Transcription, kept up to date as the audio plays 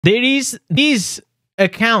there is these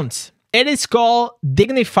accounts. It is called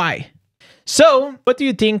Dignify. So, what do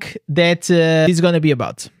you think that this is going to be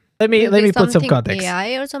about? Let me put some context.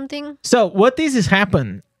 AI or something? So, what this has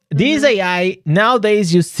happened, this AI,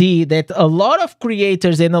 nowadays you see that a lot of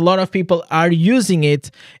creators and a lot of people are using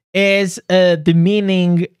it as the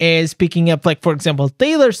meaning as picking up, like, for example,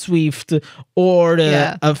 Taylor Swift or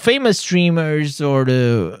famous streamers or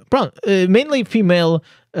mainly female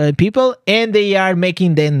people, and they are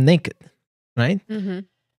making them naked, right?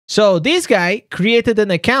 So this guy created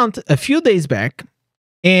an account a few days back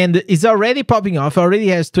and is already popping off, already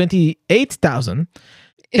has 28,000.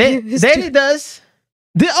 Then he does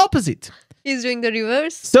the opposite. He's doing the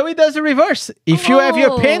reverse. So he does the reverse. If you have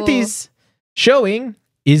your panties showing,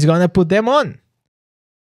 he's gonna put them on.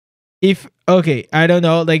 If I don't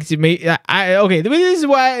know, like this is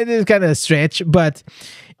why it is kind of a stretch, but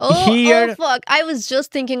oh fuck! I was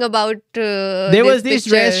just thinking about there was this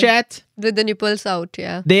dress chat with the nipples out.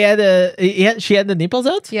 Yeah, they had she had the nipples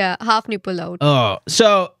out. Yeah, half nipple out. Oh,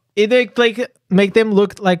 so it like make them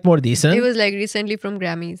look like more decent. It was like recently from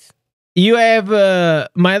Grammys. You have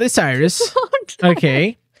Miley Cyrus.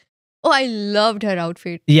 Okay. Oh, I loved her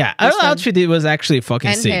outfit. Yeah, her outfit it was actually fucking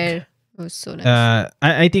and sick. Hair. It was so nice.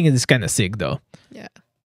 I think it's kind of sick though. Yeah.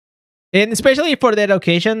 And especially for that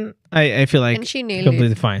occasion, I feel like and she nailed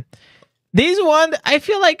completely it. fine. This one, I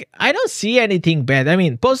feel like I don't see anything bad. I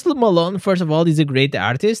mean, Post Malone, first of all, is a great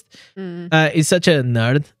artist. He's such a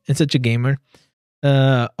nerd and such a gamer.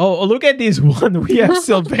 Look at this one. We have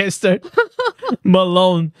Sylvester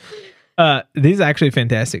Malone. This is actually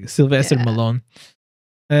fantastic. Sylvester Malone.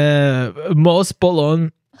 Most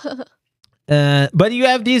Malone. But you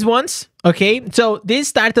have these ones, okay? So this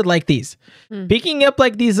started like this, picking up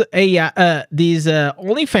like these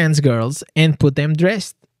OnlyFans girls and put them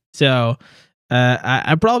dressed. So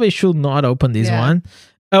I probably should not open this one.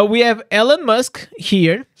 We have Elon Musk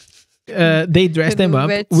here. They dress them up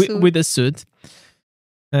with a suit.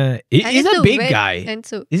 He's a big guy.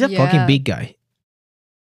 He's a fucking big guy.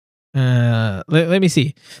 Let me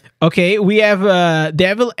see. Okay, we have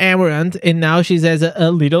Devil Amaranth, and now she's as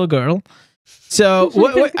a little girl. So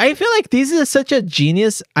I feel like this is such a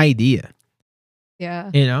genius idea. Yeah.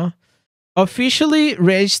 You know? Officially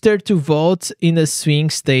registered to vote in a swing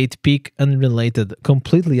state, pick unrelated,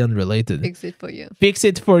 completely unrelated. Fix it for you. Fix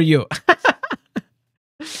it for you.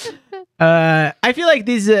 I feel like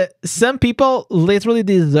these some people literally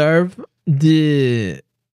deserve the,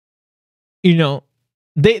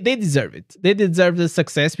 they deserve it. They deserve the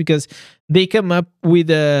success because they come up with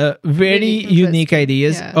very really unique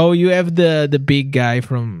ideas. Yeah. Oh, you have the big guy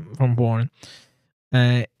from porn,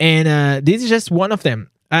 and this is just one of them.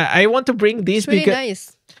 I want to bring this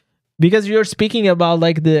because you're speaking about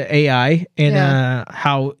like the AI and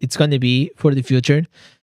how it's going to be for the future.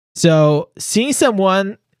 So seeing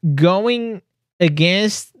someone going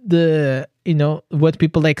against the what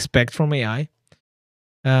people expect from AI.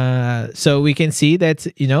 So we can see that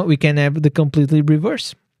we can have the completely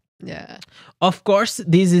reverse. Yeah. Of course,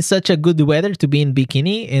 this is such a good weather to be in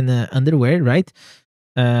bikini and underwear, right?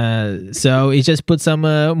 So it just put some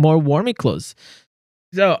more warmy clothes.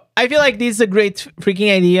 So I feel like this is a great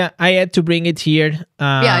freaking idea. I had to bring it here.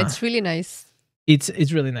 Yeah, it's really nice.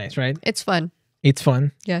 It's really nice, right? It's fun. It's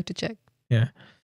fun. Yeah, to check. Yeah.